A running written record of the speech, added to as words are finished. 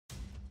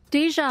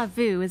Déjà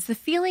vu is the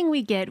feeling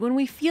we get when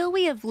we feel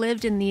we have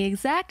lived in the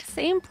exact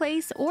same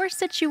place or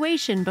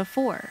situation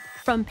before.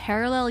 From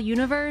parallel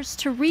universe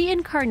to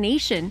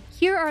reincarnation,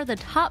 here are the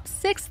top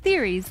 6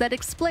 theories that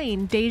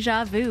explain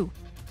déjà vu.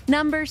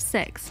 Number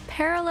 6.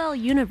 Parallel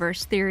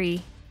universe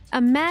theory.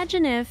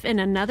 Imagine if, in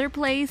another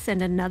place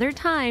and another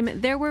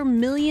time, there were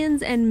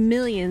millions and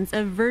millions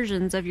of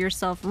versions of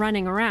yourself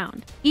running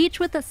around, each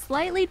with a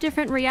slightly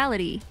different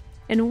reality.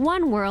 In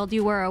one world,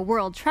 you are a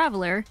world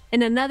traveler,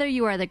 in another,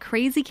 you are the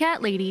crazy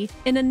cat lady,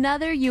 in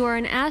another, you are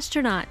an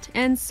astronaut,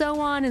 and so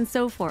on and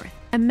so forth.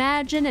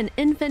 Imagine an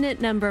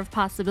infinite number of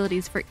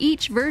possibilities for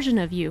each version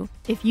of you.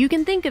 If you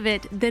can think of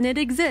it, then it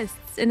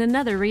exists in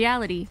another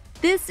reality.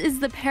 This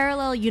is the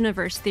parallel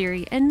universe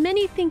theory, and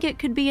many think it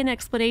could be an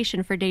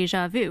explanation for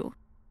déjà vu.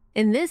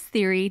 In this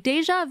theory,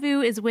 déjà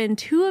vu is when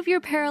two of your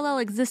parallel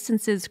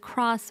existences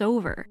cross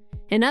over.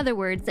 In other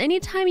words,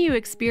 anytime you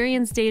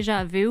experience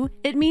déjà vu,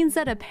 it means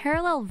that a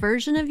parallel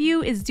version of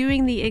you is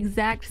doing the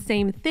exact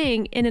same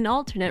thing in an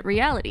alternate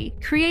reality,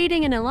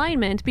 creating an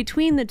alignment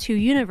between the two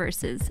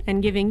universes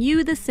and giving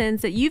you the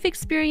sense that you've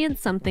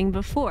experienced something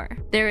before.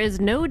 There is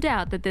no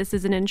doubt that this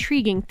is an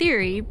intriguing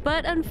theory,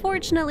 but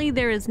unfortunately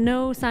there is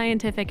no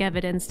scientific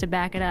evidence to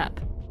back it up.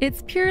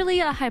 It's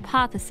purely a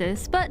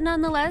hypothesis, but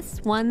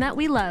nonetheless one that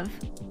we love.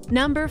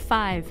 Number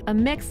 5. A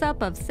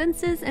mix-up of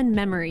senses and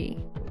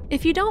memory.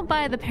 If you don't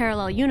buy the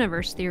parallel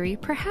universe theory,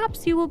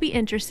 perhaps you will be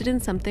interested in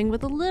something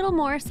with a little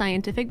more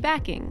scientific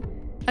backing.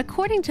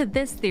 According to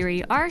this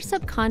theory, our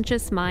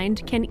subconscious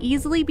mind can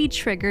easily be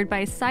triggered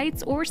by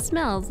sights or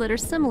smells that are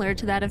similar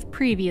to that of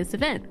previous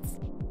events.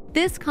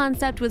 This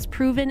concept was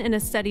proven in a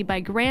study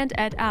by Grant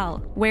et al.,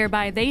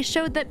 whereby they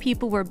showed that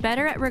people were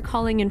better at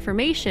recalling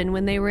information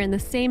when they were in the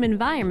same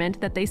environment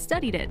that they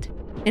studied it.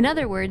 In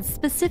other words,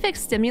 specific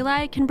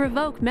stimuli can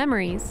provoke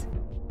memories.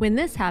 When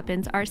this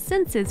happens, our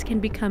senses can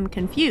become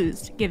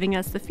confused, giving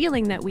us the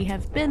feeling that we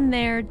have been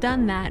there,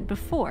 done that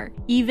before,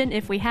 even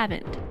if we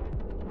haven't.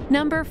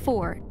 Number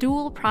 4.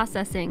 Dual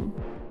processing.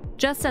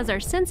 Just as our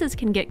senses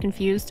can get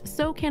confused,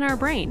 so can our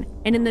brain,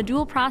 and in the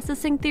dual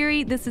processing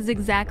theory, this is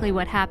exactly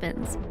what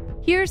happens.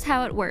 Here's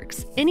how it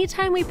works.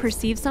 Anytime we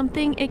perceive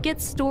something, it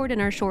gets stored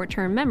in our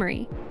short-term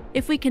memory.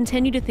 If we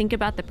continue to think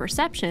about the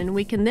perception,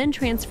 we can then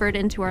transfer it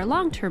into our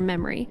long-term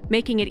memory,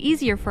 making it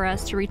easier for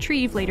us to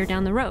retrieve later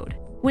down the road.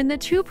 When the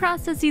two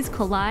processes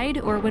collide,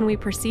 or when we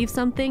perceive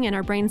something and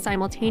our brain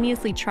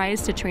simultaneously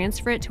tries to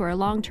transfer it to our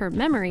long-term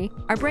memory,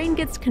 our brain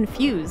gets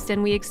confused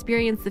and we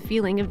experience the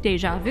feeling of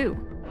déjà vu.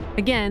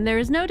 Again, there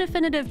is no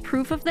definitive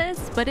proof of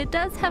this, but it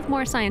does have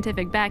more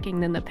scientific backing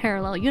than the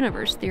parallel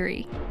universe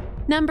theory.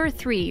 Number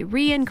 3.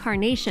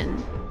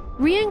 Reincarnation.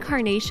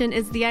 Reincarnation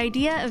is the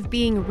idea of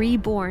being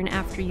reborn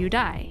after you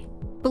die.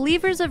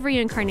 Believers of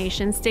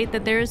reincarnation state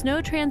that there is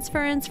no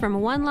transference from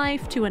one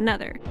life to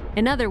another.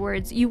 In other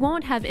words, you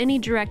won't have any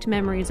direct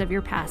memories of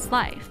your past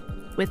life.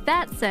 With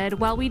that said,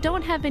 while we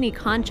don't have any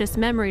conscious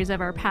memories of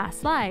our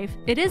past life,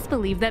 it is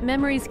believed that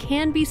memories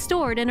can be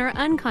stored in our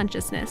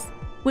unconsciousness.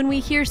 When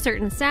we hear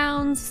certain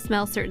sounds,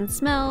 smell certain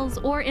smells,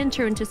 or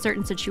enter into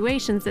certain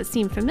situations that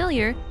seem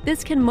familiar,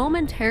 this can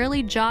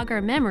momentarily jog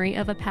our memory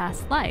of a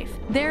past life,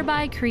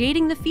 thereby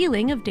creating the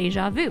feeling of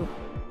déjà vu.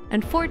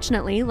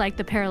 Unfortunately, like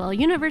the parallel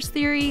universe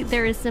theory,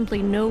 there is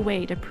simply no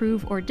way to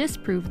prove or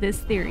disprove this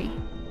theory.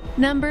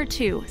 Number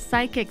 2.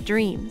 Psychic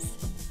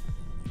dreams.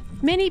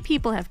 Many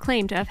people have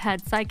claimed to have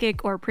had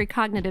psychic or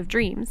precognitive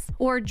dreams,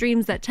 or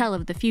dreams that tell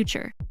of the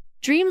future.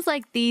 Dreams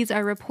like these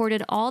are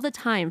reported all the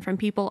time from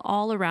people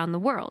all around the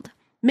world.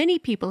 Many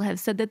people have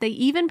said that they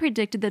even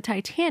predicted the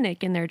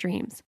Titanic in their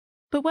dreams.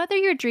 But whether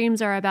your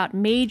dreams are about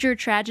major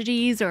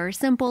tragedies or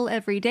simple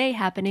everyday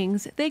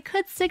happenings, they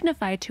could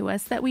signify to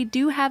us that we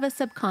do have a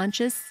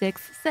subconscious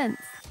sixth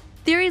sense.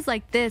 Theories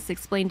like this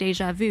explain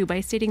déjà vu by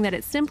stating that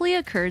it simply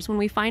occurs when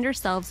we find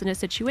ourselves in a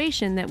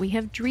situation that we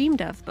have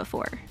dreamed of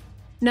before.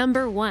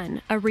 Number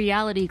 1. A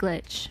reality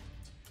glitch.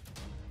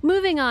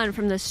 Moving on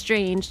from the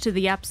strange to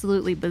the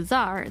absolutely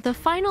bizarre, the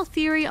final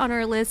theory on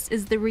our list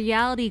is the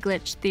reality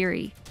glitch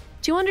theory.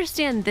 To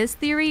understand this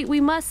theory,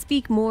 we must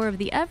speak more of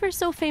the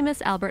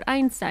ever-so-famous Albert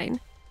Einstein.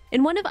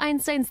 In one of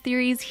Einstein's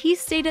theories, he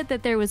stated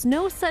that there was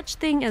no such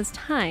thing as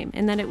time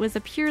and that it was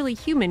a purely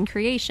human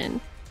creation.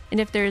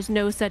 And if there is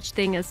no such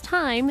thing as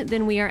time,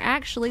 then we are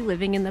actually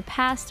living in the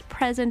past,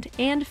 present,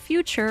 and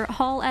future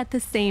all at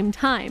the same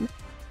time.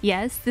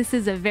 Yes, this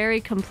is a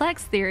very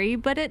complex theory,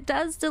 but it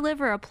does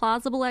deliver a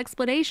plausible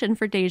explanation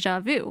for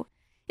déjà vu.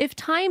 If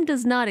time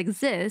does not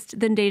exist,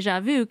 then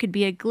déjà vu could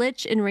be a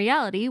glitch in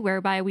reality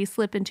whereby we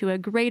slip into a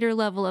greater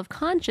level of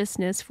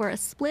consciousness for a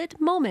split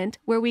moment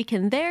where we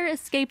can there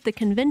escape the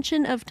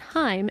convention of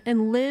time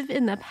and live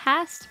in the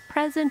past,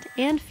 present,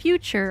 and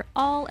future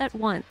all at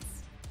once.